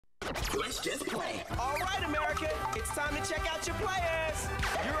Let's just play. All right, America, it's time to check out your players.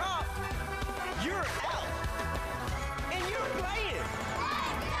 You're up, you're out, and you're playing.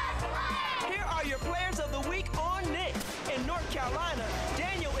 Here are your players of the week on Nick. In North Carolina,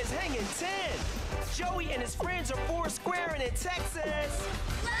 Daniel is hanging 10. Joey and his friends are foursquaring in Texas.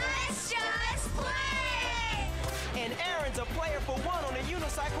 Let's just play! And Aaron's a player for one on a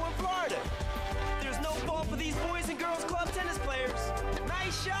unicycle in Florida. There's no fault for these Boys and Girls Club tennis players.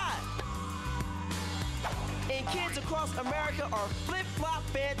 Nice shot. And kids across America are flip-flop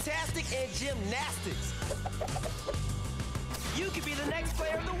fantastic in gymnastics. You could be the next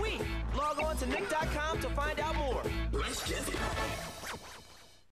player of the week. Log on to nick.com to find out more. Let's just play.